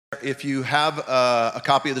If you have a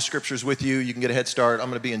copy of the scriptures with you, you can get a head start. I'm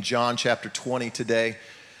going to be in John chapter 20 today.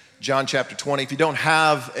 John chapter 20. If you don't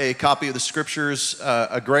have a copy of the scriptures,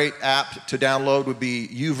 a great app to download would be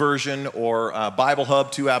YouVersion or Bible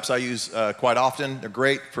Hub, two apps I use quite often. They're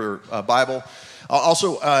great for Bible.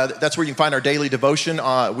 Also, that's where you can find our daily devotion.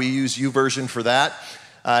 We use YouVersion for that.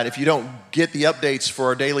 And if you don't get the updates for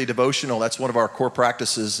our daily devotional, that's one of our core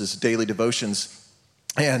practices is daily devotions.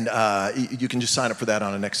 And you can just sign up for that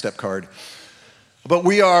on a Next Step card. But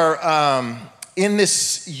we are, in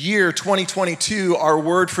this year, 2022, our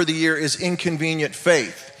word for the year is inconvenient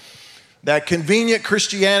faith. That convenient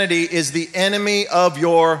Christianity is the enemy of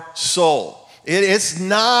your soul. It's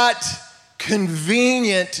not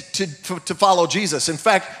convenient to follow Jesus. In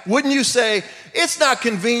fact, wouldn't you say it's not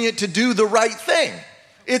convenient to do the right thing?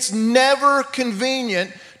 It's never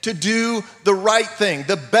convenient to do the right thing.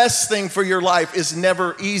 The best thing for your life is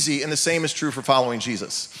never easy, and the same is true for following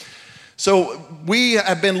Jesus. So we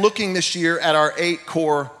have been looking this year at our 8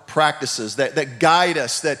 core practices that guide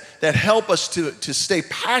us, that help us to stay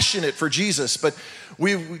passionate for Jesus. But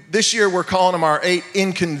this year we're calling them our 8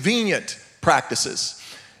 inconvenient practices.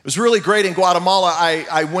 It was really great in Guatemala.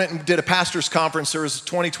 I went and did a pastor's conference. There was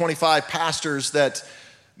 25 pastors that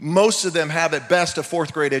most of them have at best a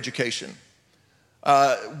 4th grade education.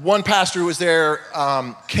 One pastor who was there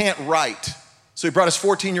can't write. So he brought his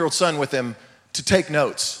 14-year-old son with him to take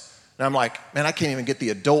notes. And I'm like, man, I can't even get the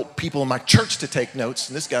adult people in my church to take notes.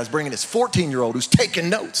 And this guy's bringing his 14-year-old who's taking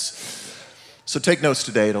notes. So take notes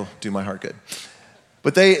today. It'll do my heart good.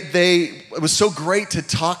 But it was so great to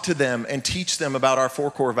talk to them and teach them about our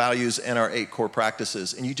 4 core values and our 8 core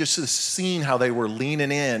practices. And you just have seen how they were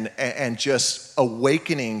leaning in and just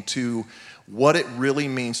awakening to what it really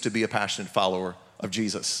means to be a passionate follower of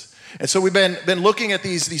Jesus. And so we've been looking at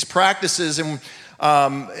these practices, and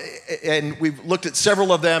we've looked at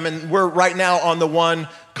several of them, and we're right now on the one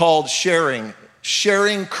called sharing.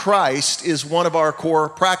 Sharing Christ is one of our core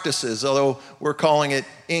practices, although we're calling it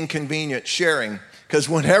inconvenient sharing. Because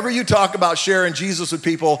whenever you talk about sharing Jesus with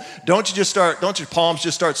people, don't your palms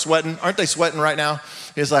just start sweating? Aren't they sweating right now?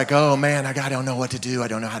 It's like, oh man, I don't know what to do. I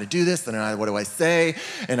don't know how to do this. Then what do I say?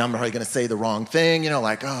 And I'm probably going to say the wrong thing.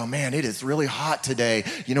 Like, oh man, it is really hot today.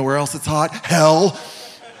 You know where else it's hot? Hell.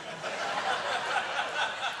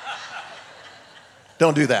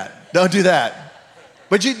 Don't do that. Don't do that.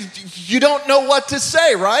 But you don't know what to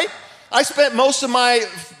say, right? I spent most of my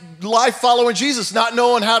life following Jesus, not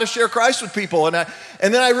knowing how to share Christ with people. And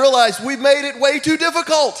then I realized we've made it way too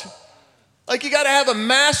difficult. Like, you got to have a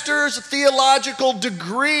master's theological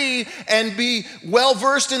degree and be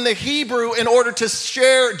well-versed in the Hebrew in order to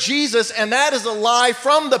share Jesus, and that is a lie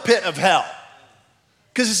from the pit of hell.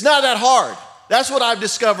 Because it's not that hard. That's what I've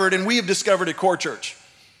discovered, and we have discovered at Core Church.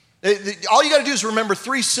 All you got to do is remember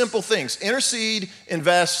 3 simple things: intercede,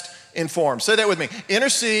 invest, inform. Say that with me.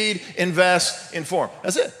 Intercede, invest, inform.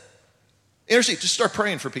 That's it. Intercede. Just start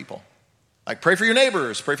praying for people. Like, pray for your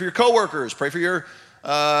neighbors, pray for your coworkers, pray for your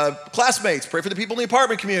classmates, pray for the people in the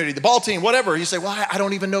apartment community, the ball team, whatever. You say, well, I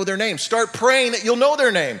don't even know their name. Start praying that you'll know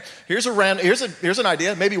their name. Here's an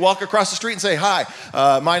idea. Maybe walk across the street and say, hi,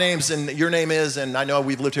 my name's and your name is, and I know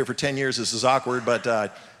we've lived here for 10 years. This is awkward,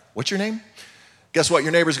 but what's your name? Guess what?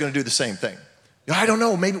 Your neighbor's going to do the same thing. I don't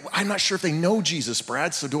know. Maybe I'm not sure if they know Jesus,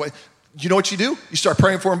 Brad. So you know what you do? You start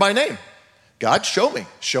praying for them by name. God, show me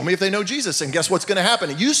if they know Jesus. And guess what's going to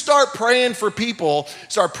happen? You start praying for people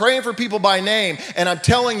by name, and I'm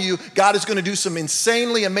telling you, God is going to do some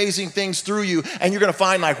insanely amazing things through you, and you're going to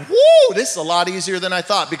find like, whoo, this is a lot easier than I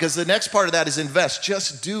thought, because the next part of that is invest.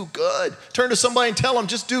 Just do good. Turn to somebody and tell them,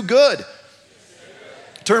 just do good.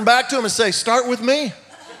 Turn back to them and say, start with me.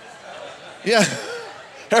 Yeah.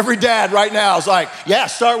 Every dad right now is like, yeah,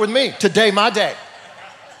 start with me. Today, my day.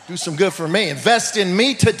 Do some good for me. Invest in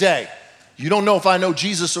me today. You don't know if I know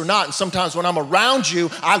Jesus or not. And sometimes when I'm around you,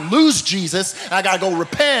 I lose Jesus. And I got to go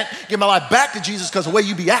repent, give my life back to Jesus because of the way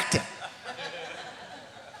you be acting.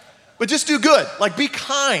 But just do good. Like, be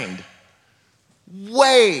kind.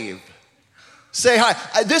 Wave. Say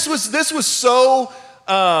hi. This was so,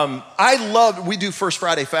 we do First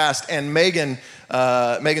Friday Fast, and Megan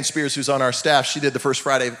Spears, who's on our staff, she did the First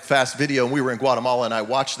Friday Fast video, and we were in Guatemala, and I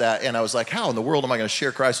watched that, and I was like, how in the world am I going to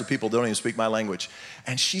share Christ with people who don't even speak my language?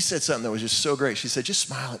 And she said something that was just so great. She said, just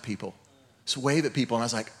smile at people. Just wave at people. And I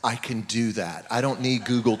was like, I can do that. I don't need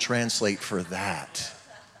Google Translate for that.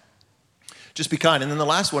 Just be kind. And then the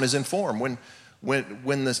last one is inform. When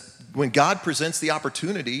God presents the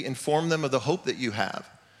opportunity, inform them of the hope that you have.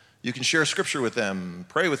 You can share scripture with them,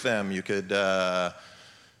 pray with them. You could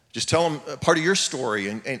just tell them part of your story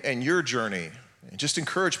and your journey. And just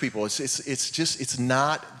encourage people. It's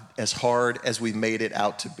not as hard as we've made it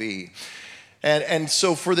out to be. And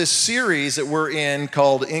so for this series that we're in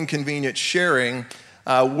called Inconvenient Sharing,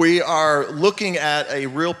 we are looking at a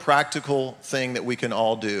real practical thing that we can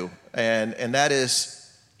all do, and that is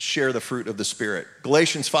share the fruit of the Spirit.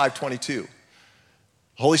 Galatians 5:22.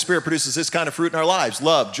 Holy Spirit produces this kind of fruit in our lives: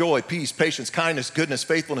 love, joy, peace, patience, kindness, goodness,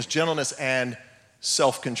 faithfulness, gentleness, and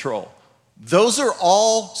self-control. Those are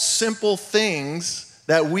all simple things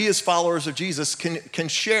that we as followers of Jesus can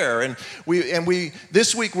share. And we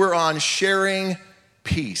this week we're on sharing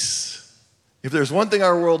peace. If there's one thing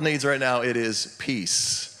our world needs right now, it is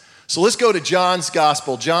peace. So let's go to John's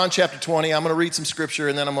Gospel, John chapter 20. I'm going to read some scripture,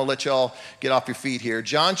 and then I'm going to let y'all get off your feet here.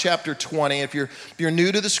 John chapter 20. If you're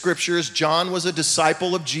new to the scriptures, John was a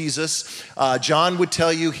disciple of Jesus. John would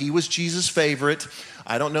tell you he was Jesus' favorite.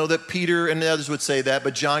 I don't know that Peter and the others would say that,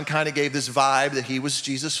 but John kind of gave this vibe that he was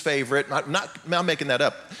Jesus' favorite. I'm not making that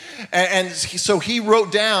up. So he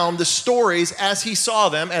wrote down the stories as he saw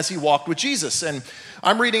them as he walked with Jesus. And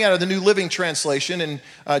I'm reading out of the New Living Translation in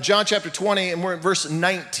John chapter 20, and we're in verse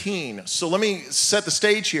 19. So let me set the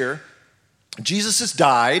stage here. Jesus has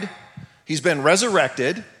died. He's been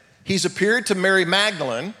resurrected. He's appeared to Mary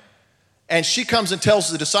Magdalene, and she comes and tells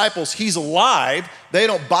the disciples he's alive. They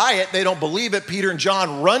don't buy it. They don't believe it. Peter and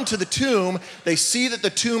John run to the tomb. They see that the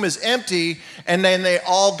tomb is empty, and then they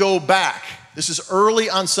all go back. This is early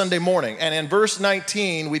on Sunday morning. And in verse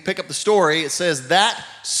 19, we pick up the story. It says, that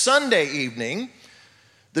Sunday evening,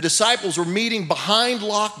 the disciples were meeting behind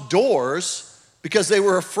locked doors because they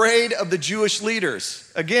were afraid of the Jewish leaders.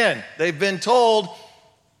 Again, they've been told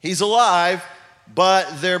he's alive, but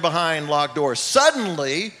they're behind locked doors.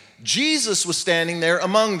 Suddenly, Jesus was standing there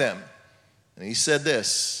among them. And he said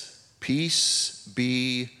this, "Peace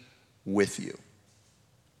be with you."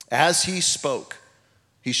 As he spoke,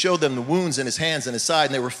 he showed them the wounds in his hands and his side,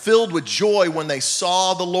 and they were filled with joy when they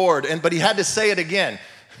saw the Lord. But he had to say it again.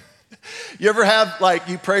 You ever have, like,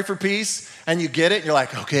 you pray for peace and you get it and you're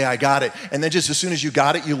like, okay, I got it. And then just as soon as you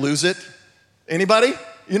got it, you lose it? Anybody?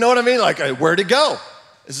 You know what I mean? Like, where'd it go?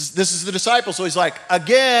 This is the disciple. So he's like,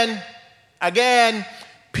 again,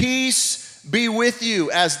 peace be with you.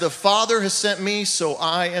 As the Father has sent me, so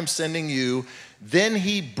I am sending you. Then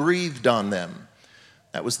he breathed on them.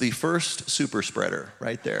 That was the first super spreader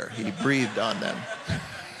right there. He breathed on them.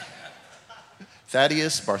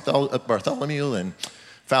 Thaddeus, Bartholomew, and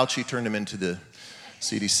Fauci turned him into the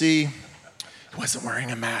CDC. He wasn't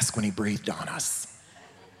wearing a mask when he breathed on us.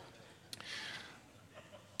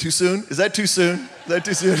 Too soon? Is that too soon? Is that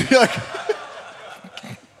too soon?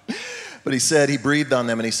 But he said, he breathed on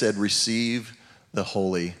them and he said, receive the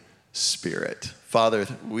Holy Spirit. Father,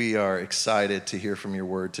 we are excited to hear from your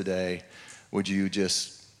word today. Would you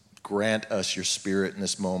just grant us your spirit in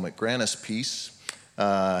this moment? Grant us peace.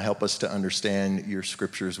 Help us to understand your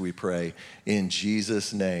scriptures, we pray, in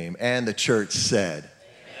Jesus' name. And the church said,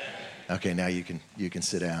 amen. Okay, now you can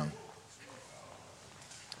sit down.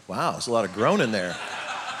 Wow, there's a lot of groaning there.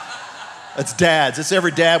 That's dads. It's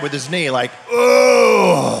every dad with his knee like,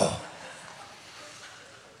 oh.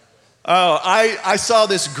 Oh, I saw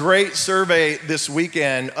this great survey this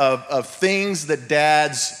weekend of things that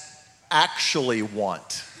dads actually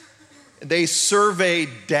want. They surveyed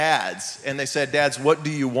dads, and they said, dads, what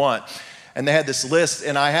do you want? And they had this list,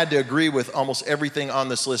 and I had to agree with almost everything on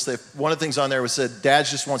this list. One of the things on there was said,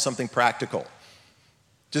 dads just want something practical.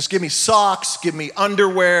 Just give me socks, give me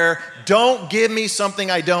underwear. Don't give me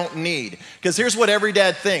something I don't need. Because here's what every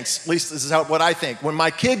dad thinks, at least this is what I think. When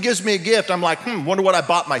my kid gives me a gift, I'm like, wonder what I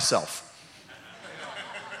bought myself.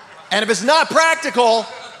 And if it's not practical,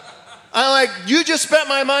 I'm like, you just spent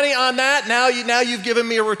my money on that, now you've given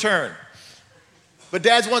me a return. But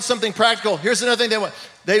dads want something practical. Here's another thing they want.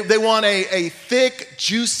 They want a thick,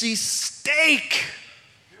 juicy steak.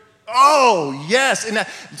 Oh, yes. And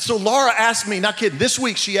so Laura asked me, not kidding, this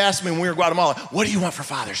week she asked me when we were in Guatemala, what do you want for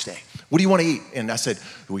Father's Day? What do you want to eat? And I said,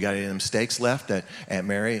 we got any of them steaks left that Aunt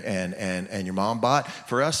Mary and your mom bought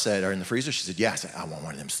for us that are in the freezer? She said, yeah. I said, I want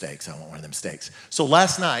one of them steaks. I want one of them steaks. So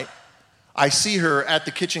last night, I see her at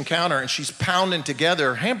the kitchen counter, and she's pounding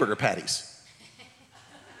together hamburger patties.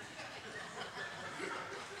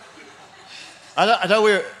 I thought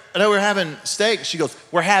we were having steak. She goes,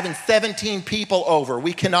 we're having 17 people over.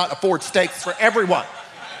 We cannot afford steaks for everyone.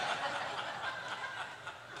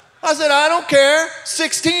 I said, I don't care.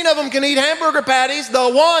 16 of them can eat hamburger patties. The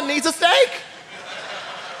one needs a steak.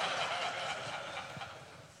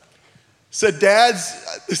 Said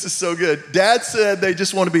dads, this is so good. Dad said they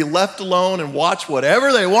just want to be left alone and watch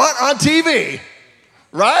whatever they want on TV.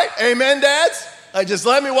 Right? Amen, dads? Just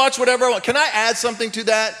let me watch whatever I want. Can I add something to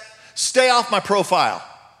that? Stay off my profile.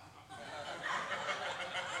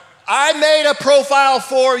 I made a profile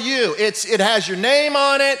for you. It has your name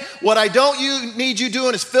on it. What I don't need you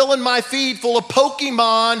doing is filling my feed full of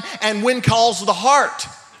Pokemon and When Calls the Heart.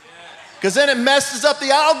 Because then it messes up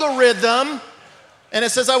the algorithm and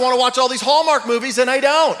it says I want to watch all these Hallmark movies and I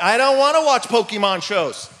don't. I don't want to watch Pokemon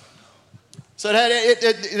shows. So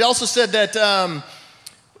it also said that,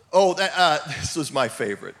 this was my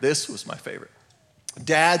favorite. This was my favorite.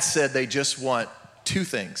 Dad said they just want two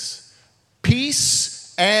things: peace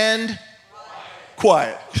and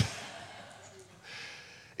quiet.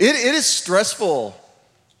 It is stressful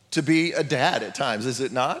to be a dad at times, is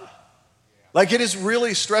it not? Like, it is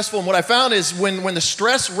really stressful. And what I found is when the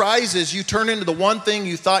stress rises, you turn into the one thing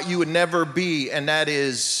you thought you would never be, and that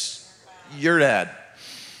is your dad.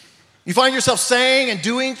 You find yourself saying and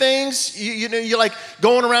doing things. You're like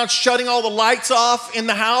going around shutting all the lights off in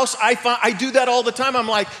the house. I do that all the time. I'm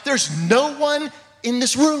like, there's no one in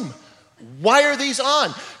this room. Why are these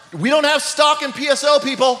on? We don't have stock in PSO,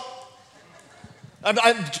 people.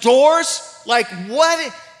 Doors, like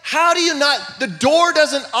what? How do you not? The door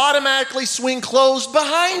doesn't automatically swing closed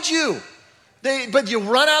behind you. But you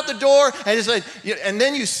run out the door and it's like, and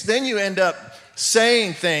then you end up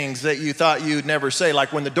saying things that you thought you'd never say.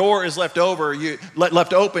 Like when the door is left open, you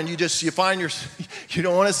find you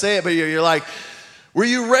don't want to say it, but you're like, were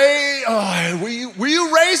you raised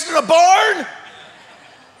in a barn?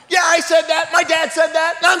 Yeah, I said that. My dad said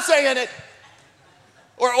that. And I'm saying it.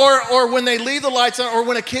 Or when they leave the lights on, or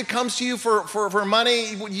when a kid comes to you for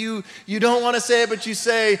money, you don't want to say it, but you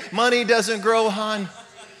say, money doesn't grow on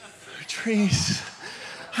trees.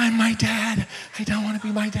 I'm my dad. I don't want to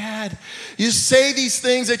be my dad. You say these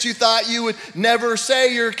things that you thought you would never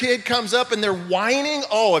say. Your kid comes up and they're whining.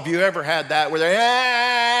 Oh, have you ever had that where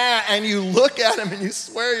they're, and you look at them and you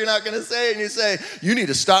swear you're not going to say it, and you say, you need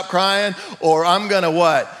to stop crying or I'm going to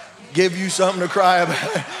what? Give you something to cry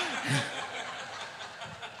about.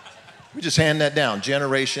 We just hand that down,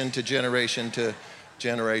 generation to generation to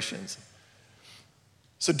generations.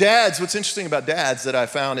 So dads, what's interesting about dads that I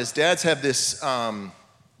found is dads have this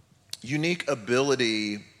unique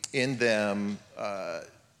ability in them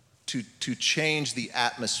to change the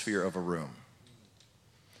atmosphere of a room.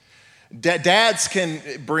 Dads can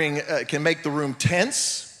make the room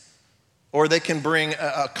tense, or they can bring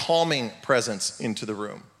a calming presence into the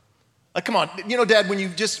room. Like, come on, Dad, when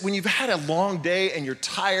you've had a long day and you're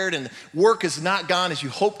tired and work has not gone as you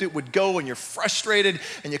hoped it would go and you're frustrated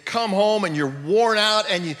and you come home and you're worn out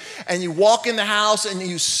and you walk in the house and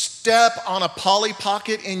you step on a Polly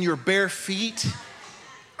Pocket in your bare feet.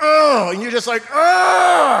 Oh, and you're just like,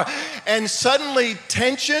 and suddenly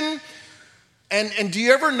tension. And do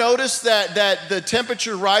you ever notice that the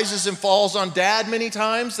temperature rises and falls on Dad many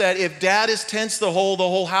times? That if Dad is tense, the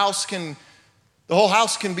whole house can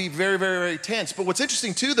be very, very, very tense. But what's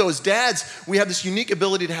interesting too, though, is dads, we have this unique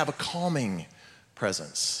ability to have a calming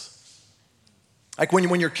presence. Like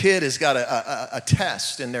when your kid has got a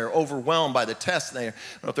test and they're overwhelmed by the test, and they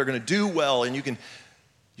don't know if they're going to do well, and you can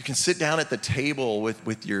sit down at the table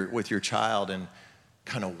with your child and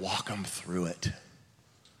kind of walk them through it,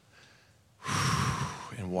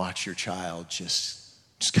 and watch your child just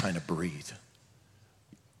kind of breathe.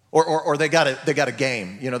 Or they got a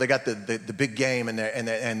game, they got the big game, and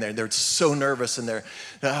they're so nervous, and they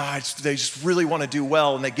just really want to do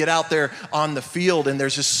well, and they get out there on the field, and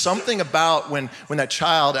there's just something about when that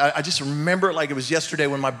child, I just remember it like it was yesterday,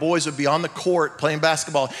 when my boys would be on the court playing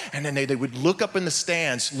basketball, and then they would look up in the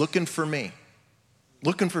stands looking for me,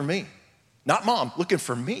 not mom, looking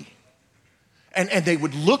for me, and they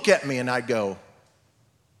would look at me, and I'd go,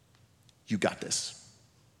 you got this.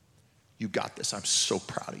 You got this. I'm so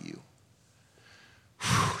proud of you.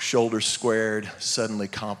 Shoulders squared, suddenly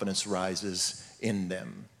confidence rises in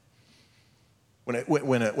them.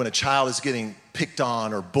 When a child is getting picked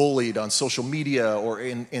on or bullied on social media or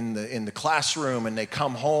in the classroom, and they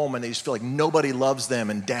come home and they just feel like nobody loves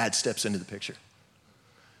them, and Dad steps into the picture.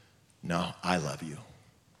 No, I love you.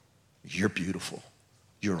 You're beautiful.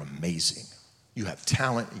 You're amazing. You have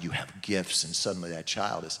talent, you have gifts, and suddenly that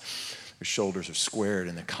child is, their shoulders are squared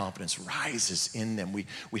and the confidence rises in them.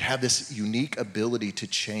 We have this unique ability to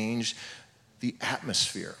change the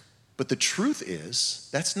atmosphere. But the truth is,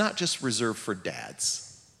 that's not just reserved for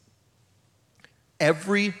dads.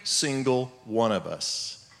 Every single one of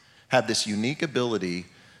us have this unique ability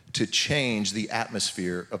to change the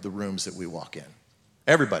atmosphere of the rooms that we walk in.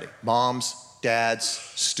 Everybody, moms, dads,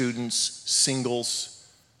 students, singles,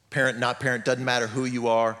 parent, not parent, doesn't matter who you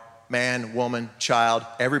are, man, woman, child,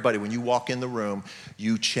 everybody, when you walk in the room,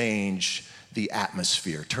 you change the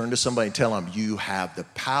atmosphere. Turn to somebody and tell them, you have the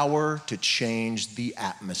power to change the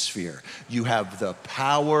atmosphere. You have the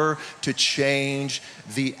power to change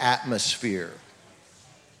the atmosphere.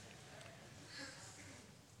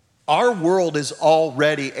 Our world is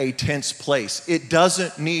already a tense place. It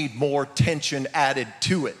doesn't need more tension added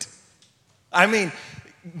to it. I mean,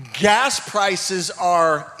 gas prices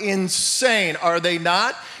are insane, are they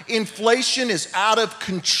not? Inflation is out of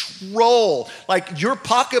control. Like your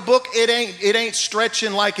pocketbook, it ain't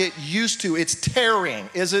stretching like it used to. It's tearing,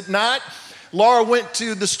 is it not? Laura went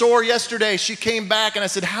to the store yesterday. She came back and I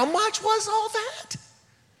said, how much was all that?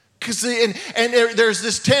 Because there's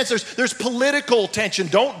this tense, there's political tension.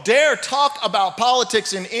 Don't dare talk about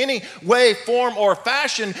politics in any way, form, or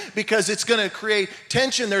fashion because it's going to create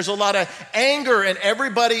tension. There's a lot of anger and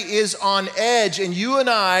everybody is on edge. And you and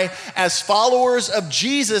I, as followers of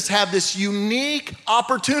Jesus, have this unique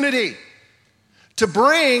opportunity to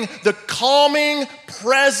bring the calming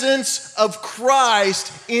presence of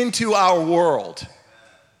Christ into our world.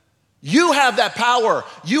 You have that power.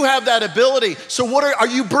 You have that ability. So what are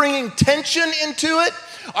you bringing tension into it?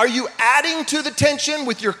 Are you adding to the tension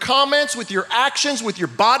with your comments, with your actions, with your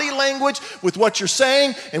body language, with what you're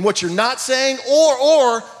saying and what you're not saying?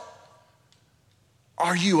 Or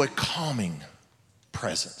are you a calming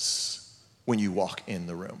presence when you walk in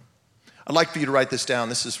the room? I'd like for you to write this down.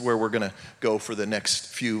 This is where we're going to go for the next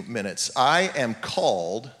few minutes. I am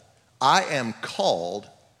called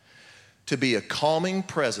to be a calming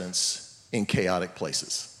presence in chaotic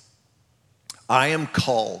places. I am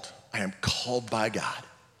called by God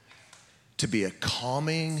to be a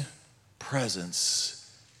calming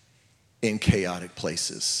presence in chaotic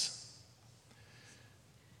places.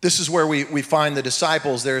 This is where we find the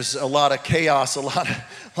disciples. There's a lot of chaos, a lot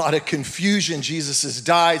of confusion. Jesus has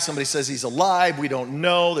died. Somebody says he's alive. We don't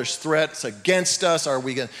know. There's threats against us. Are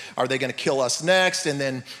they going to kill us next? And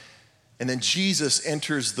then Jesus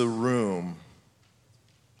enters the room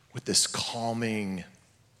with this calming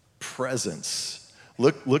presence.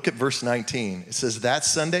 Look at verse 19. It says, that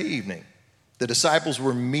Sunday evening, the disciples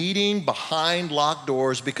were meeting behind locked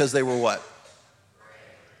doors because they were what? Afraid.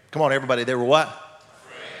 Come on, everybody. They were what?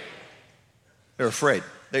 Afraid. They were afraid.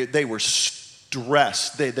 They were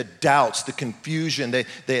stressed. The doubts, the confusion,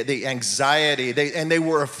 the anxiety. And they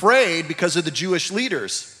were afraid because of the Jewish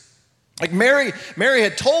leaders. Like Mary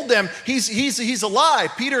had told them he's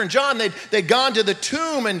alive. Peter and John, they'd gone to the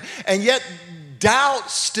tomb and yet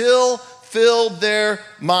doubt still filled their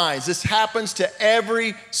minds. This happens to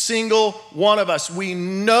every single one of us. We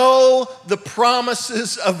know the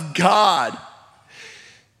promises of God.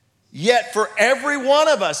 Yet for every one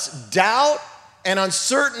of us, doubt and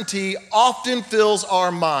uncertainty often fills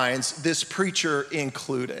our minds, this preacher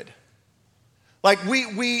included. Like we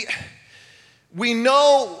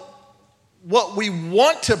know what we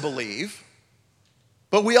want to believe,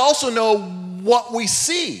 but we also know what we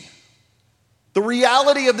see. The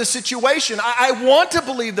reality of the situation. I want to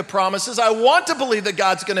believe the promises. I want to believe that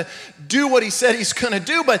God's going to do what he said he's going to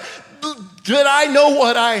do, but did I know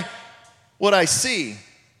what I see?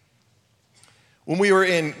 When we were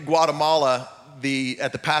in Guatemala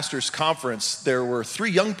at the pastor's conference, there were 3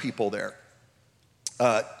 young people there.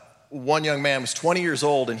 One young man was 20 years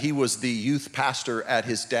old, and he was the youth pastor at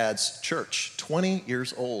his dad's church. 20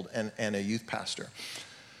 years old and a youth pastor.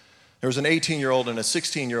 There was an 18-year-old and a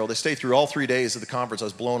 16-year-old. They stayed through all 3 days of the conference. I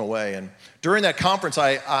was blown away. And during that conference,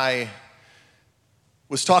 I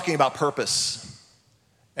was talking about purpose.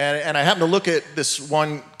 And I happened to look at this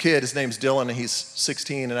one kid. His name's Dylan, and he's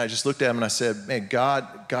 16. And I just looked at him, and I said, man, God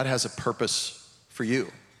has a purpose for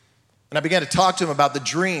you. And I began to talk to him about the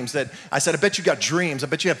dreams that I said, I bet you got dreams. I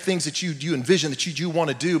bet you have things that you envision that you want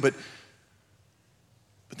to do. But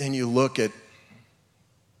then you look at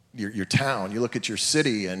your town, you look at your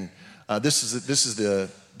city, and this is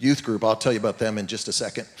the youth group. I'll tell you about them in just a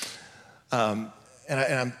second. And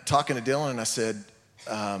I'm talking to Dylan, and I said,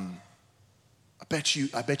 I bet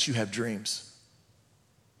you have dreams.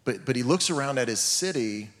 But he looks around at his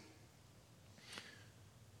city,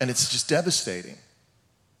 and it's just devastating.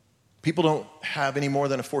 People don't have any more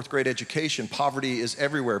than a 4th grade education. Poverty is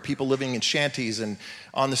everywhere. People living in shanties and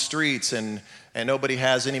on the streets, and nobody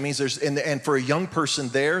has any means. And for a young person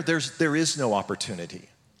there is no opportunity.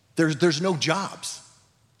 There's no jobs.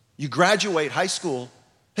 You graduate high school,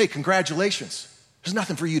 hey, congratulations. There's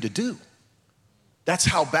nothing for you to do. That's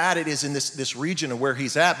how bad it is in this region and where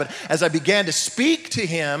he's at. But as I began to speak to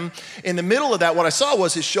him, in the middle of that, what I saw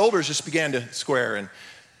was his shoulders just began to square, and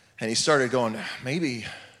he started going, maybe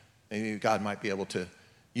God might be able to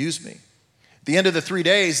use me. At the end of the 3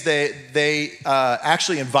 days, they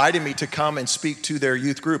actually invited me to come and speak to their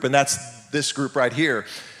youth group, and that's this group right here.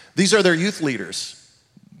 These are their youth leaders.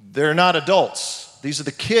 They're not adults. These are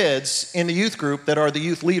the kids in the youth group that are the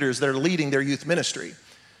youth leaders that are leading their youth ministry.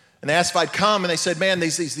 And they asked if I'd come, and they said, man,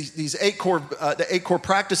 these eight core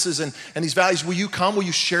practices and these values, will you come? Will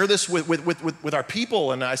you share this with our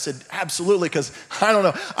people? And I said, absolutely, because I don't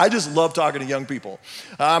know, I just love talking to young people.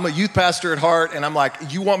 I'm a youth pastor at heart, and I'm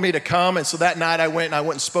like, you want me to come? And so that night I went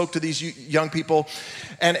and spoke to these young people.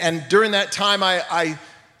 And during that time, I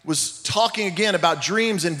was talking again about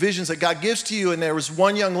dreams and visions that God gives to you. And there was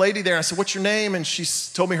one young lady there. I said, what's your name? And she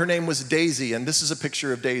told me her name was Daisy. And this is a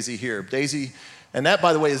picture of Daisy here. Daisy. And that,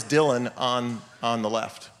 by the way, is Dylan on the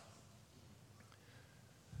left.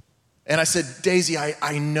 And I said, Daisy,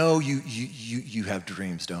 I know you have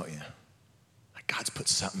dreams, don't you? Like God's put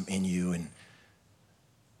something in you.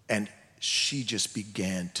 And she just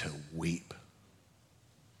began to weep.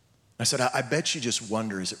 I said, I bet you just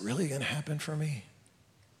wonder, is it really going to happen for me?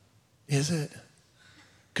 Is it?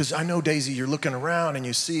 Because I know, Daisy, you're looking around and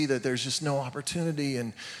you see that there's just no opportunity.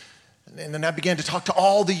 And then I began to talk to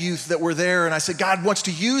all the youth that were there, and I said, God wants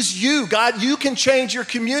to use you. God, you can change your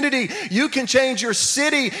community. You can change your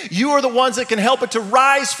city. You are the ones that can help it to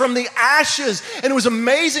rise from the ashes. And it was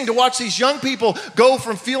amazing to watch these young people go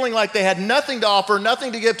from feeling like they had nothing to offer,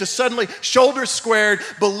 nothing to give, to suddenly shoulders squared,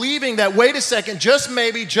 believing that, wait a second, just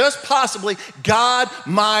maybe, just possibly, God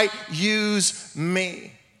might use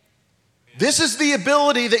me. This is the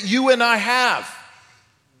ability that you and I have,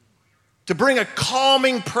 to bring a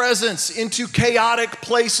calming presence into chaotic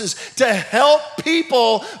places, to help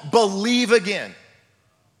people believe again.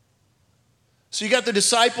 So you got the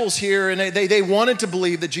disciples here, and they wanted to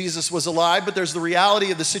believe that Jesus was alive, but there's the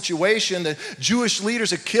reality of the situation. The Jewish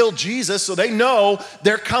leaders had killed Jesus, so they know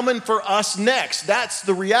they're coming for us next. That's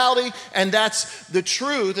the reality, and that's the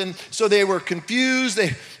truth. And so they were confused.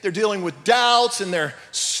 They're dealing with doubts, and they're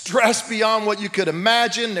stressed beyond what you could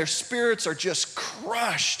imagine. Their spirits are just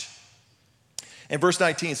crushed. And verse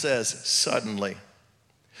 19 says, suddenly,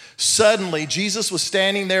 Jesus was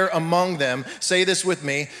standing there among them. Say this with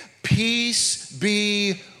me, peace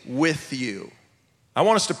be with you. I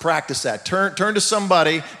want us to practice that. Turn to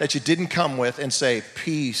somebody that you didn't come with and say,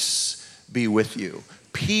 peace be with you.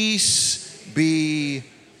 Peace be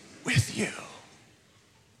with you.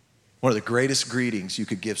 One of the greatest greetings you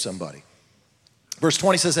could give somebody. Verse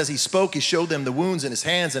 20 says, as he spoke, he showed them the wounds in his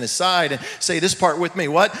hands and his side. And say this part with me.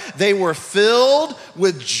 What? They were filled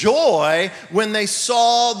with joy when they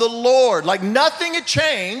saw the Lord. Like nothing had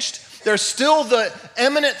changed. There's still the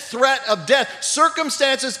imminent threat of death.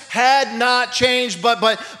 Circumstances had not changed,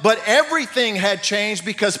 but everything had changed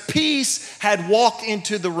because peace had walked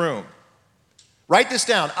into the room. Write this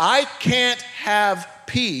down. I can't have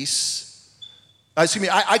peace. I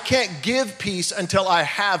can't give peace until I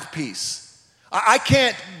have peace. I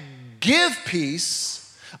can't give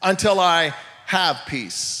peace until I have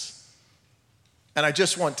peace. And I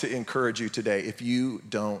just want to encourage you today, if you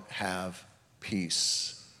don't have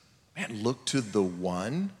peace, man, look to the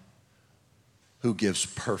one who gives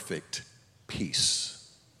perfect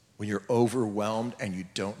peace when you're overwhelmed and you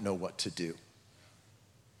don't know what to do.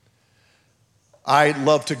 I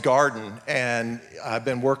love to garden, and I've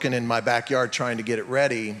been working in my backyard trying to get it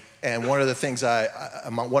ready. And one of the things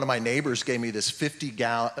one of my neighbors gave me this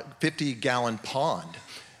 50-gallon pond.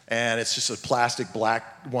 And it's just a plastic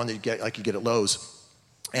black one that you get at Lowe's.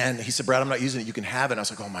 And he said, Brad, I'm not using it. You can have it. And I was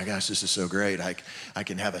like, oh my gosh, this is so great. I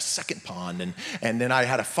can have a second pond. And then I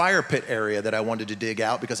had a fire pit area that I wanted to dig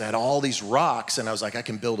out because I had all these rocks. And I was like, I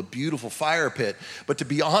can build a beautiful fire pit. But to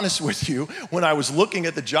be honest with you, when I was looking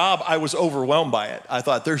at the job, I was overwhelmed by it. I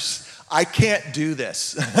thought, I can't do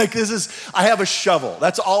this. I have a shovel.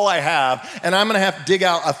 That's all I have. And I'm going to have to dig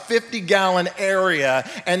out a 50-gallon area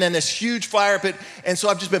and then this huge fire pit. And so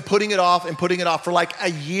I've just been putting it off for like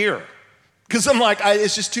a year. Because I'm like,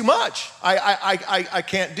 it's just too much. I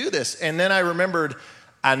can't do this. And then I remembered,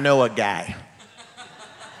 I know a guy.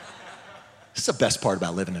 This is the best part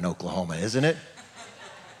about living in Oklahoma, isn't it?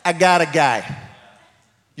 I got a guy.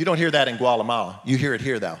 You don't hear that in Guatemala. You hear it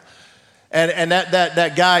here, though. And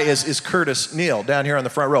that guy is Curtis Neal down here on the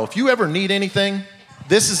front row. If you ever need anything,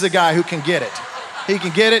 this is the guy who can get it. He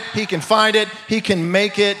can get it. He can find it. He can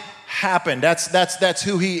make it happen. That's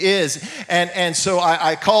who he is. And so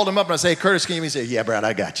I called him up and I say, Curtis, can you? He said, yeah, Brad,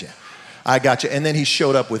 I got you. And then he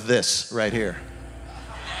showed up with this right here.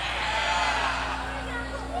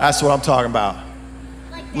 That's what I'm talking about.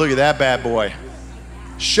 Look at that bad boy.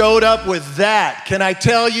 Showed up with that. Can I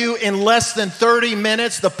tell you, in less than 30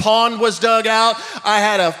 minutes, the pond was dug out. I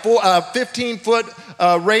had a 15-foot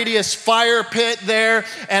radius fire pit there,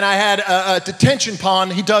 and I had a detention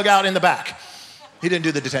pond he dug out in the back. He didn't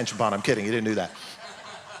do the detention pond. I'm kidding. He didn't do that.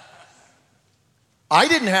 I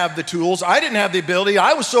didn't have the tools. I didn't have the ability.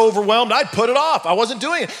 I was so overwhelmed, I'd put it off. I wasn't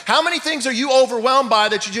doing it. How many things are you overwhelmed by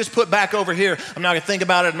that you just put back over here? I'm not going to think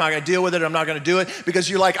about it. I'm not going to deal with it. I'm not going to do it because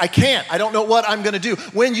you're like, I can't. I don't know what I'm going to do.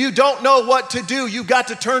 When you don't know what to do, you've got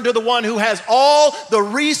to turn to the one who has all the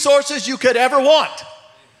resources you could ever want.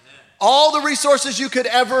 All the resources you could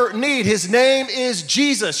ever need. His name is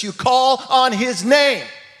Jesus. You call on his name.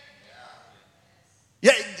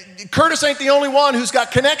 Yeah, Curtis ain't the only one who's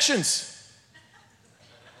got connections.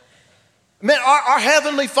 Man, our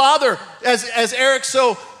Heavenly Father, as Eric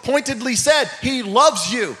so pointedly said, he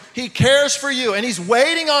loves you, he cares for you, and he's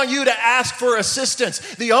waiting on you to ask for assistance.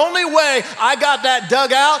 The only way I got that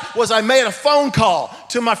dug out was I made a phone call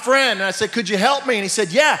to my friend, and I said, could you help me? And he said,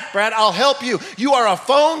 yeah, Brad, I'll help you. You are a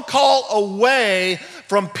phone call away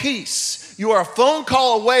from peace. You are a phone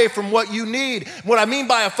call away from what you need. What I mean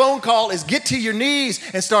by a phone call is get to your knees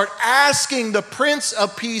and start asking the Prince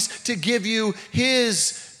of Peace to give you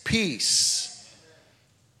his peace.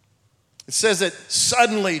 It says that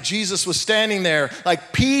suddenly Jesus was standing there,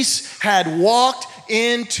 like peace had walked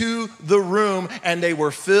into the room and they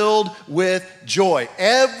were filled with joy.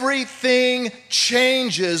 Everything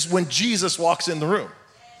changes when Jesus walks in the room.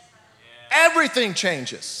 Everything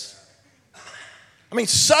changes. I mean,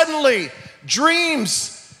 suddenly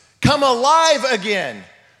dreams come alive again.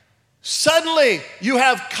 Suddenly, you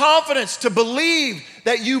have confidence to believe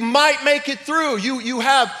that you might make it through. You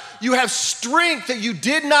have strength that you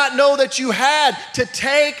did not know that you had to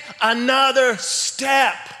take another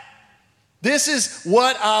step. This is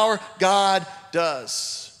what our God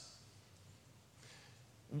does.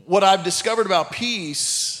 What I've discovered about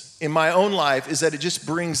peace in my own life is that it just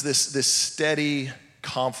brings this steady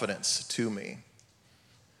confidence to me.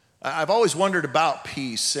 I've always wondered about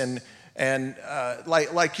peace, and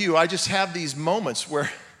like you, I just have these moments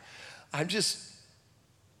where I'm just,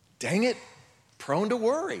 dang it, prone to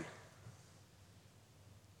worry.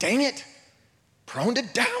 Dang it, prone to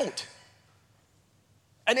doubt.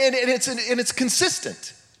 And it's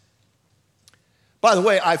consistent. By the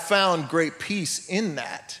way, I found great peace in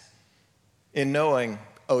that, in knowing,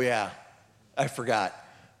 oh yeah, I forgot,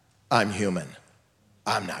 I'm human.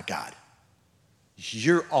 I'm not God.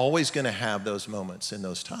 You're always going to have those moments in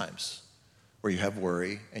those times where you have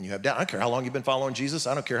worry and you have doubt. I don't care how long you've been following Jesus.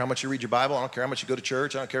 I don't care how much you read your Bible. I don't care how much you go to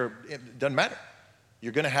church. I don't care. It doesn't matter.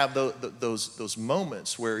 You're going to have those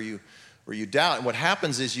moments where you doubt. And what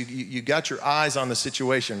happens is you got your eyes on the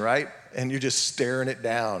situation, right? And you're just staring it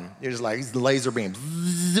down. You're just like, it's the laser beam.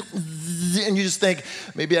 And you just think,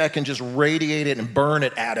 maybe I can just radiate it and burn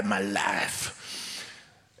it out of my life.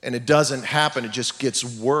 And it doesn't happen. It just gets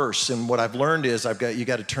worse. And what I've learned is you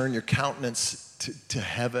got to turn your countenance to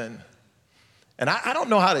heaven. And I don't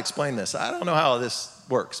know how to explain this. I don't know how this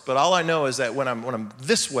works. But all I know is that when I'm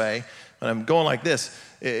this way, when I'm going like this,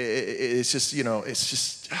 it just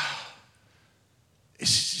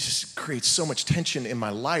creates so much tension in my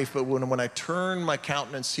life. But when I turn my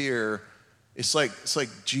countenance here, it's like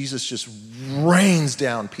Jesus just rains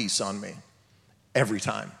down peace on me every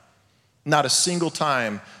time. Not a single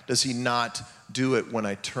time does he not do it when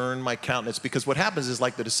I turn my countenance. Because what happens is,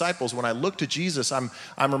 like the disciples, when I look to Jesus, I'm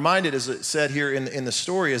reminded, as it said here in the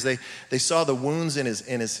story, as they saw the wounds in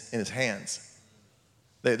his hands.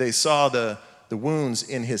 They saw the wounds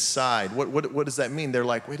in his side. What does that mean? They're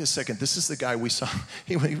like, wait a second, this is the guy we saw.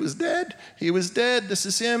 He was dead. He was dead. This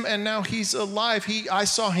is him, and now he's alive. I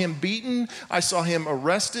saw him beaten. I saw him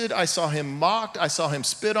arrested. I saw him mocked. I saw him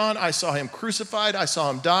spit on. I saw him crucified. I saw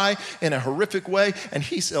him die in a horrific way, and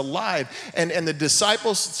he's alive. And the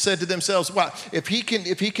disciples said to themselves, wow, if he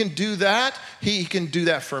can do that, he can do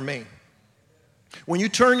that for me. When you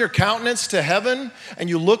turn your countenance to heaven and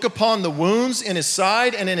you look upon the wounds in his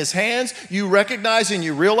side and in his hands, you recognize and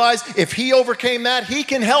you realize if he overcame that, he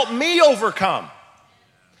can help me overcome.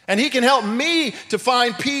 And he can help me to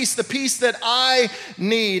find peace, the peace that I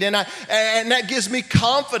need. And that gives me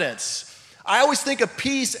confidence. I always think of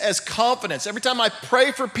peace as confidence. Every time I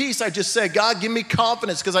pray for peace, I just say, God, give me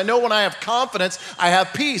confidence, because I know when I have confidence, I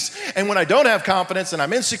have peace. And when I don't have confidence and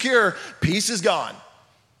I'm insecure, peace is gone.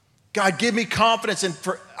 God, give me confidence, and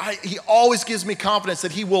he always gives me confidence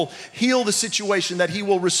that he will heal the situation, that he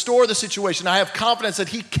will restore the situation. I have confidence that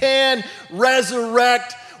he can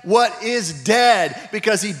resurrect what is dead,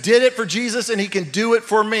 because he did it for Jesus and he can do it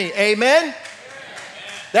for me. Amen?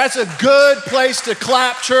 That's a good place to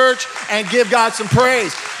clap, church, and give God some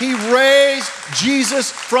praise. He raised Jesus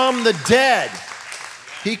from the dead.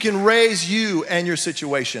 He can raise you and your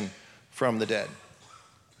situation from the dead.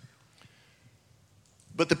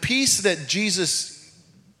 But the peace that Jesus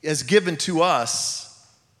is given to us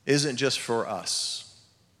isn't just for us.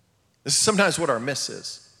 This is sometimes what our miss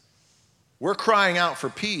is. We're crying out for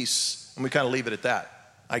peace, and we kind of leave it at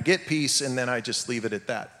that. I get peace, and then I just leave it at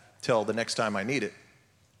that till the next time I need it.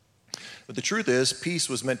 But the truth is, peace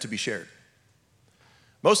was meant to be shared.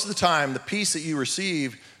 Most of the time, the peace that you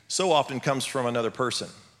receive so often comes from another person.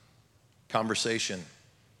 Conversation,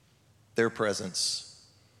 their presence,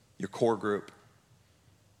 your core group.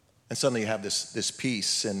 And suddenly you have this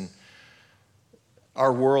peace, and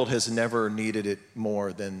our world has never needed it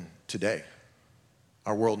more than today.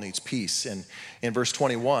 Our world needs peace. And in verse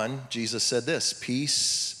 21, Jesus said this,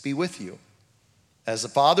 peace be with you. As the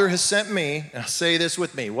Father has sent me, now say this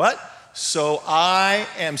with me, what? So I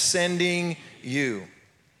am sending you.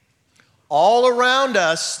 All around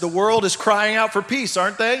us, the world is crying out for peace,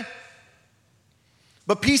 aren't they?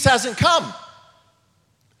 But peace hasn't come.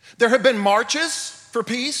 There have been marches for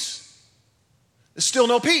peace. There's still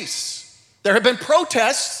no peace. There have been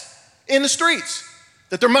protests in the streets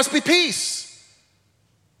that there must be peace.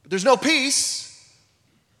 But there's no peace.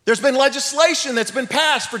 There's been legislation that's been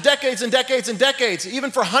passed for decades and decades and decades,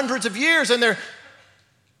 even for hundreds of years, and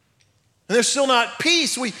there's still not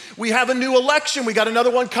peace. We have a new election. We got another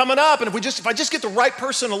one coming up. And if I just get the right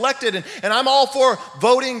person elected, and I'm all for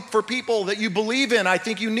voting for people that you believe in. I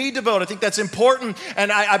think you need to vote. I think that's important.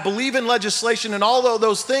 And I believe in legislation and all of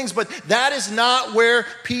those things, but that is not where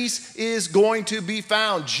peace is going to be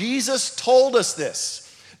found. Jesus told us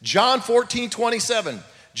this. John 14:27.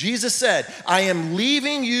 Jesus said, I am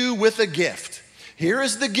leaving you with a gift. Here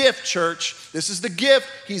is the gift, church. This is the gift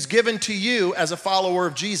he's given to you as a follower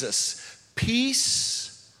of Jesus.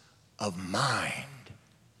 Peace of mind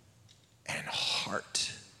and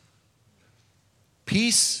heart.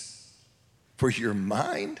 Peace for your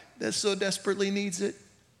mind that so desperately needs it.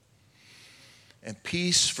 And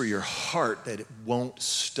peace for your heart that it won't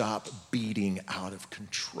stop beating out of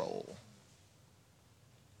control.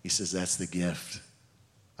 He says, that's the gift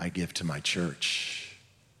I give to my church.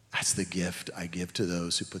 That's the gift I give to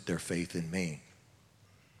those who put their faith in me.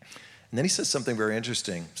 And then he says something very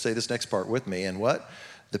interesting. Say this next part with me. And what?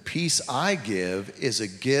 The peace I give is a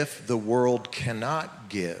gift the world cannot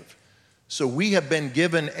give. So we have been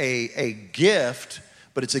given a gift,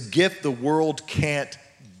 but it's a gift the world can't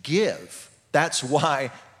give. That's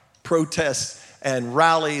why protests and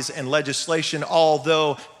rallies and legislation,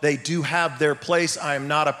 although they do have their place, I am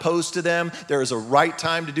not opposed to them. There is a right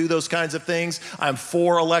time to do those kinds of things. I'm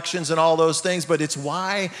for elections and all those things, but it's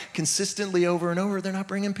why consistently over and over they're not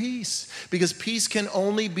bringing peace. Because peace can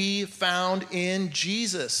only be found in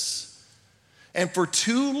Jesus. And for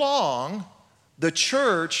too long, the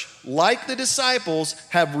church, like the disciples,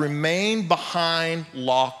 have remained behind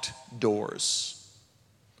locked doors.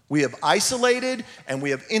 We have isolated and we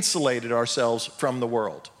have insulated ourselves from the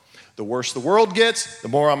world. The worse the world gets, the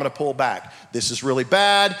more I'm going to pull back. This is really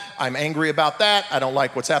bad. I'm angry about that. I don't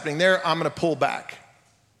like what's happening there. I'm going to pull back.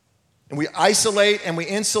 And we isolate and we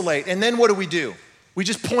insulate. And then what do? We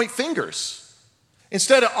just point fingers.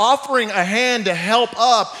 Instead of offering a hand to help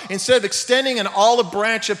up, instead of extending an olive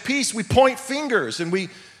branch of peace, we point fingers and we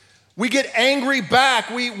get angry back.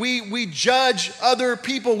 We judge other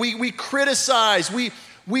people. We criticize.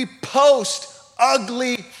 We post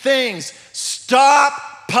ugly things. Stop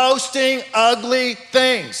posting ugly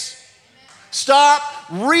things. Stop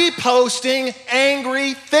reposting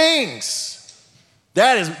angry things.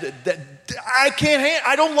 I can't handle.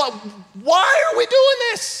 I don't love. Why are we doing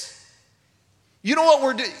this? You know what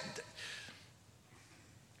we're doing?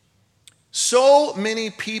 So many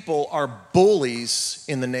people are bullies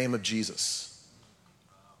in the name of Jesus.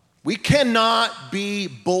 We cannot be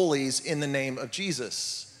bullies in the name of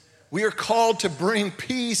Jesus. We are called to bring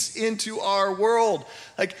peace into our world.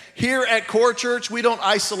 Like here at Core Church, we don't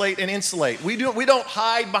isolate and insulate. We don't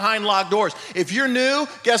hide behind locked doors. If you're new,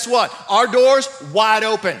 guess what? Our doors wide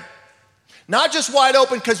open. Not just wide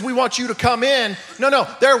open because we want you to come in. No,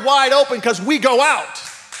 they're wide open because we go out.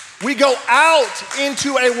 We go out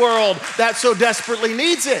into a world that so desperately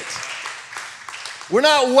needs it. We're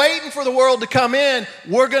not waiting for the world to come in.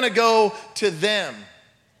 We're going to go to them.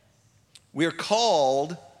 We're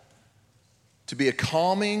called to be a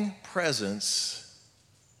calming presence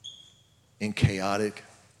in chaotic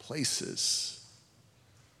places.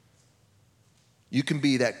 You can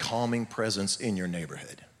be that calming presence in your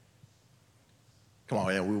neighborhood. Come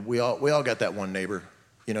on, yeah, we all got that one neighbor.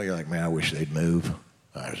 You know, you're like, man, I wish they'd move.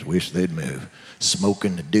 I just wish they'd move.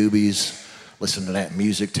 Smoking the doobies, listening to that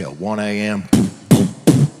music till 1 a.m.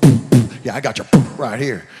 Yeah, I got your right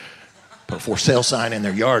here. Put a for sale sign in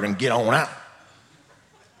their yard and get on out.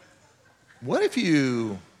 What if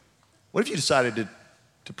you decided to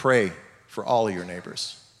to pray for all of your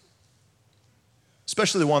neighbors,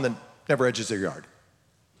 especially the one that never edges their yard.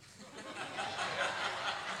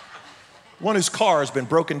 One whose car has been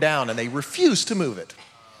broken down and they refuse to move it.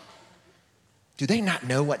 Do they not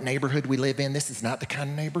know what neighborhood we live in? This is not the kind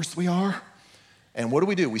of neighbors we are. And what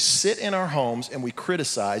do? We sit in our homes and we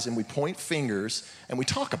criticize and we point fingers and we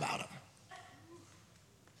talk about them.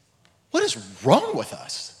 What is wrong with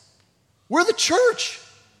us? We're the church.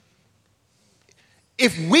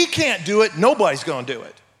 If we can't do it, nobody's going to do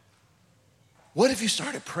it. What if you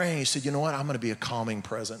started praying? You said, you know what? I'm going to be a calming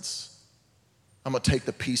presence. I'm going to take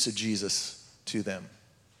the peace of Jesus to them.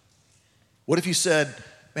 What if you said,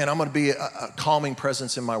 man, I'm going to be a calming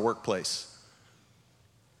presence in my workplace?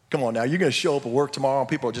 Come on now, you're going to show up at work tomorrow and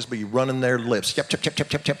people will just be running their lips. Yep,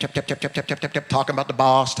 talking about the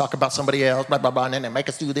boss, talking about somebody else, blah, blah, blah, and then they make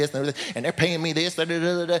us do this, and they're paying me this,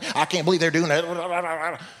 I can't believe they're doing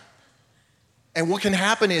that. And what can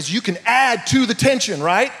happen is you can add to the tension,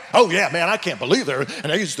 right? Oh yeah, man, I can't believe they're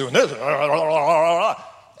just doing this.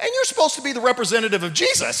 And you're supposed to be the representative of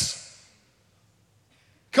Jesus.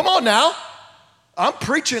 Come on now. I'm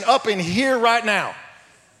preaching up in here right now.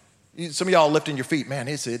 Some of y'all lifting your feet. Man,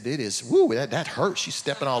 it is, woo, that hurts. She's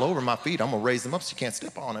stepping all over my feet. I'm going to raise them up so you can't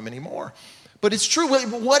step on them anymore. But it's true.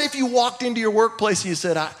 What if you walked into your workplace and you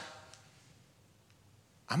said,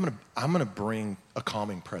 I'm going to bring a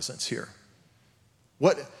calming presence here?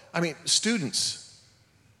 Students,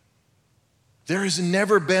 there has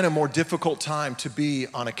never been a more difficult time to be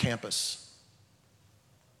on a campus.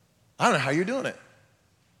 I don't know how you're doing it.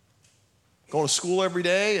 Going to school every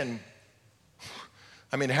day and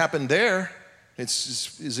it happened there.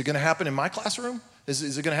 Is it going to happen in my classroom?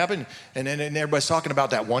 Is it going to happen? And everybody's talking about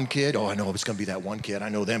that one kid. Oh, I know it's going to be that one kid. I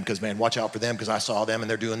know them because, man, watch out for them because I saw them and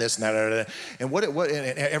they're doing this and that. And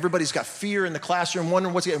and everybody's got fear in the classroom,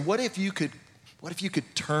 wondering what's. And what if you could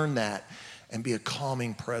turn that and be a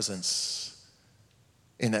calming presence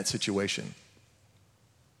in that situation?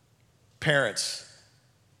 Parents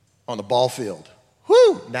on the ball field.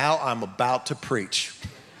 Whoo! Now I'm about to preach.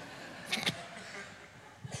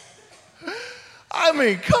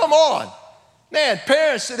 Come on. Man,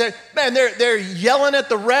 parents, they're yelling at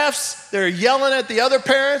the refs. They're yelling at the other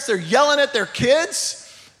parents. They're yelling at their kids.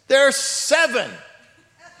 They're 7.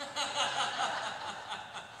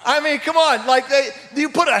 Come on. You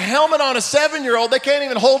put a helmet on a 7-year-old, they can't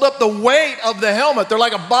even hold up the weight of the helmet. They're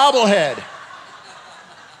like a bobblehead.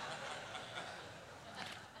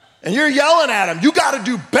 And you're yelling at them. You got to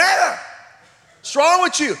do better. What's wrong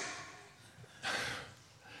with you?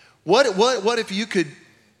 What if you could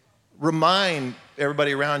remind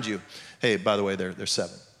everybody around you, hey, by the way, they're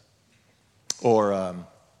 7. Or,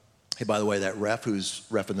 hey, by the way, that ref who's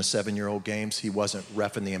reffing the 7-year-old games, he wasn't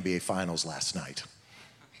reffing the NBA Finals last night.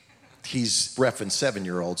 He's reffing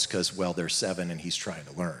 7-year-olds because, well, they're 7 and he's trying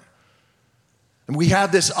to learn. And we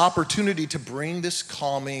have this opportunity to bring this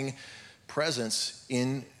calming presence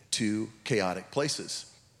into chaotic places.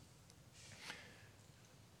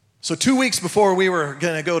 So 2 weeks before we were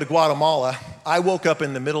going to go to Guatemala, I woke up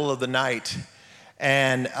in the middle of the night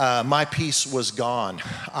and my peace was gone.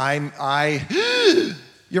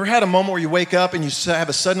 You ever had a moment where you wake up and you have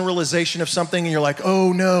a sudden realization of something and you're like,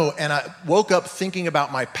 oh no, and I woke up thinking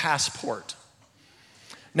about my passport.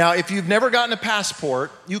 Now, if you've never gotten a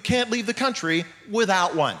passport, you can't leave the country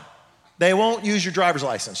without one. They won't use your driver's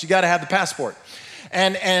license. You got to have the passport.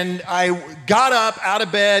 And I got up out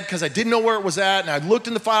of bed because I didn't know where it was at, and I looked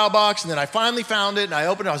in the file box, and then I finally found it, and I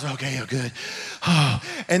opened it. I was like, okay, oh, good.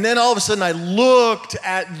 And then all of a sudden, I looked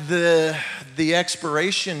at the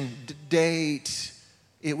expiration date.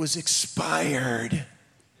 It was expired.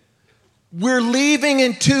 We're leaving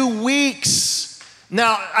in 2 weeks.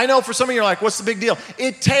 Now, I know for some of you, you're like, what's the big deal?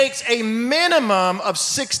 It takes a minimum of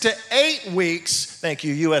 6 to 8 weeks, thank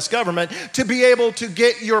you, U.S. government, to be able to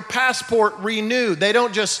get your passport renewed. They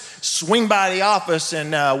don't just swing by the office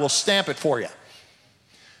and we'll stamp it for you.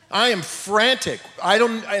 I am frantic.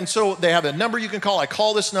 And so they have a number you can call. I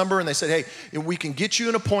call this number and they said, hey, we can get you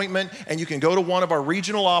an appointment and you can go to one of our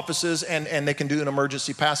regional offices and they can do an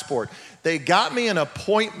emergency passport. They got me an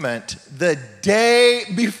appointment the day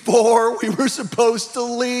before we were supposed to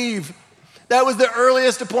leave. That was the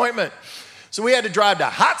earliest appointment. So we had to drive to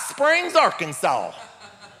Hot Springs, Arkansas,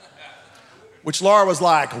 which Laura was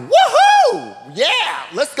like, woohoo, yeah,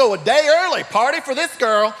 let's go a day early, party for this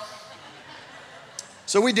girl.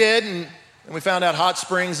 So we did, and we found out Hot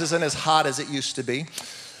Springs isn't as hot as it used to be.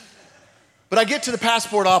 But I get to the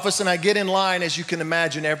passport office and I get in line. As you can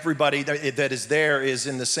imagine, everybody that is there is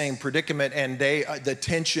in the same predicament, and the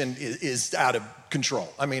tension is out of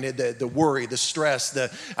control. I mean, the worry, the stress,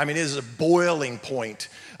 it is a boiling point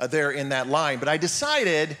there in that line. But I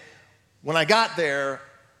decided when I got there,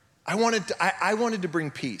 I wanted to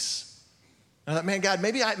bring peace. And I thought, man, God,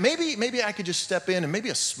 maybe I could just step in and maybe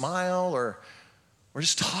a smile or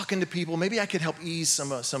just talking to people, maybe I could help ease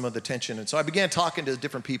some of the tension. And so I began talking to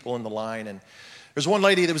different people in the line. And there's one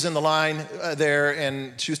lady that was in the line there,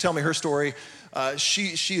 and she was telling me her story.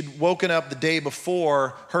 She had woken up the day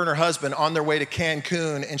before, her and her husband, on their way to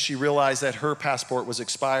Cancun, and she realized that her passport was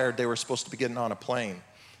expired. They were supposed to be getting on a plane.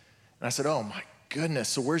 And I said, oh my goodness,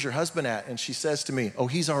 so where's your husband at? And she says to me, oh,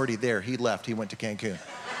 he's already there. He left. He went to Cancun.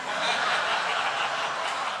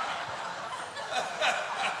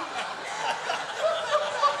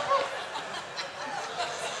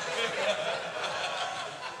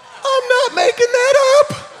 Making that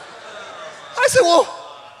up. I said, well,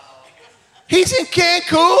 he's in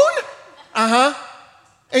Cancun? Uh-huh.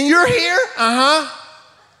 And you're here? Uh-huh.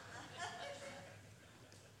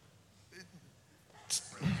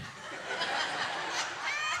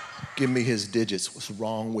 Give me his digits. What's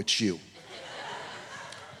wrong with you?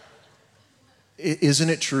 Isn't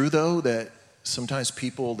it true, though, that sometimes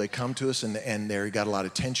people, they come to us and they got a lot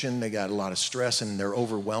of tension, they got a lot of stress, and they're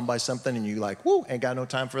overwhelmed by something, and you're like, whoo, ain't got no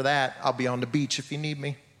time for that. I'll be on the beach if you need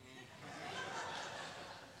me.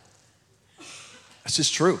 That's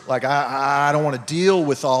just true. Like, I don't want to deal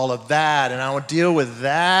with all of that, and I don't deal with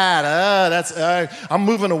that. I'm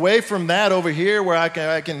moving away from that over here where I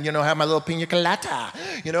can have my little pina colada.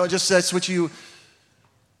 Just that's what you...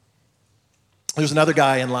 There's another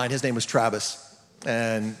guy in line. His name was Travis,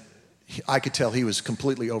 and I could tell he was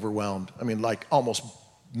completely overwhelmed. I mean, like almost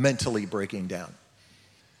mentally breaking down.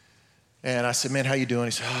 And I said, man, how you doing?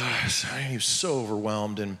 He said, he was so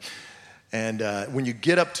overwhelmed. And when you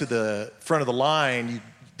get up to the front of the line,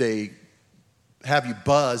 they have you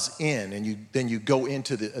buzz in, and then you go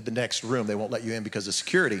into the next room. They won't let you in because of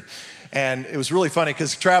security. And it was really funny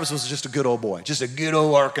because Travis was just a good old boy, just a good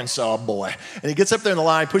old Arkansas boy. And he gets up there in the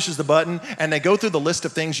line, pushes the button, and they go through the list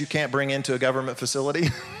of things you can't bring into a government facility.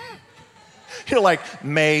 Like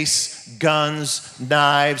mace, guns,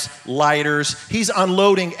 knives, lighters. He's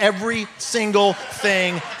unloading every single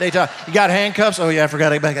thing they talk. You got handcuffs? Oh, yeah, I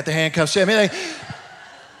forgot I got the handcuffs. I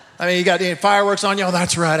mean, you got fireworks on you? Oh,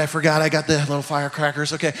 that's right, I forgot I got the little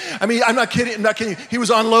firecrackers. Okay. I mean, I'm not kidding. He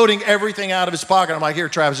was unloading everything out of his pocket. I'm like, here,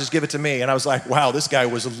 Travis, just give it to me. And I was like, wow, this guy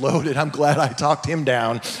was loaded. I'm glad I talked him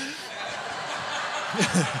down.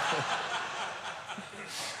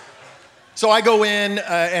 So I go in,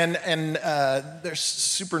 and they're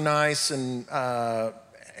super nice, and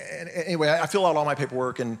anyway, I fill out all my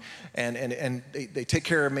paperwork, and they take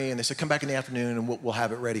care of me, and they said, come back in the afternoon, and we'll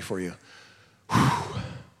have it ready for you. Whew.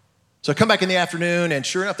 So I come back in the afternoon, and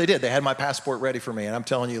sure enough, they did. They had my passport ready for me, and I'm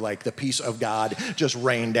telling you, like, the peace of God just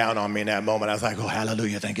rained down on me in that moment. I was like, oh,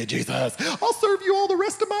 hallelujah, thank you, Jesus. I'll serve you all the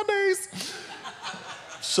rest of my days.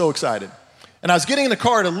 So excited. And I was getting in the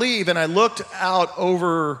car to leave, and I looked out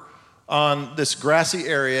over on this grassy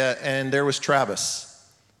area, and there was Travis,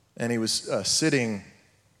 and he was sitting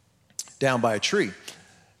down by a tree.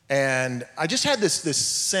 And I just had this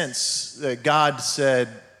sense that God said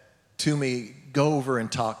to me, go over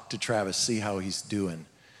and talk to Travis, see how he's doing.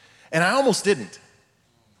 And I almost didn't.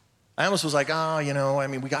 I almost was like, I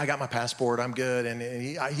got my passport, I'm good, and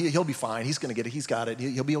he'll be fine, he's gonna get it, he's got it,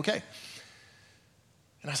 he'll be okay.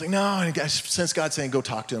 And I was like, no, and I sensed God saying, go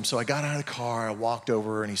talk to him. So I got out of the car, I walked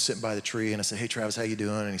over, and he's sitting by the tree, and I said, hey, Travis, how you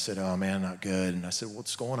doing? And he said, oh, man, not good. And I said,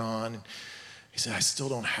 what's going on? And he said, I still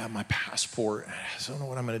don't have my passport. I don't know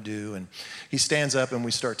what I'm going to do. And he stands up, and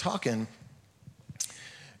we start talking.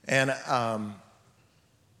 And I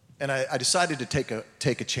decided to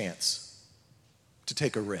take a chance, to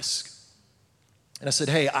take a risk. And I said,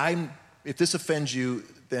 hey, if this offends you,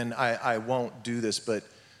 then I won't do this, but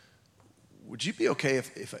would you be okay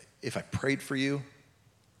if I prayed for you?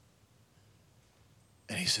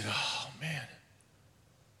 And he said, oh, man,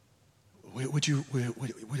 would you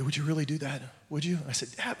really do that? Would you? And I said,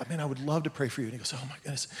 yeah, man, I would love to pray for you. And he goes, oh, my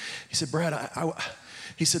goodness. He said, Brad,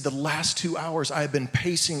 he said, the last 2 hours I have been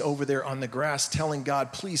pacing over there on the grass telling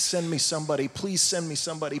God, please send me somebody. Please send me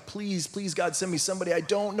somebody. Please, God, send me somebody. I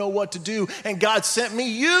don't know what to do. And God sent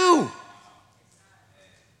me you.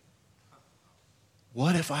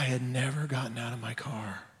 What if I had never gotten out of my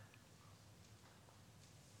car?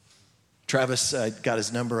 Travis got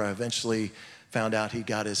his number. I eventually found out he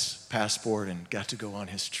got his passport and got to go on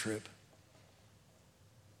his trip.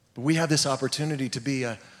 But we have this opportunity to be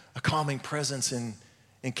a calming presence in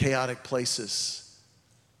in chaotic places.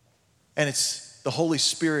 And it's the Holy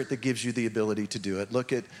Spirit that gives you the ability to do it.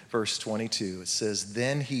 Look at verse 22. It says,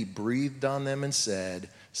 then he breathed on them and said,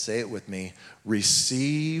 say it with me,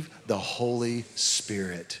 receive the Holy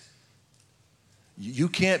Spirit. You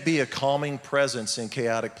can't be a calming presence in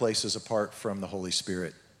chaotic places apart from the Holy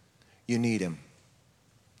Spirit. You need him.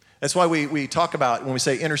 That's why we talk about, when we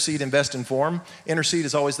say intercede, invest, inform, intercede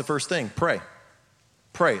is always the first thing. Pray.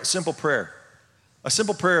 Pray, a simple prayer. A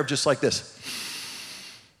simple prayer of just like this.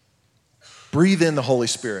 Breathe in the Holy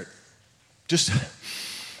Spirit. Just,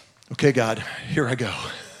 okay, God, here I go.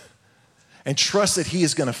 And trust that he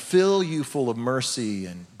is going to fill you full of mercy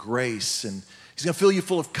and grace, and he's going to fill you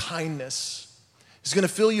full of kindness. He's going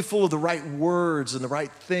to fill you full of the right words and the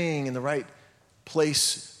right thing and the right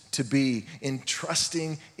place to be in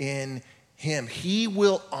trusting in him. He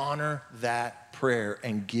will honor that prayer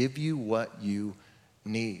and give you what you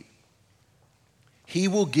need. He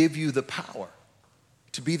will give you the power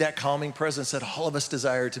to be that calming presence that all of us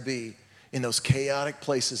desire to be in those chaotic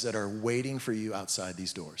places that are waiting for you outside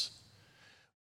these doors.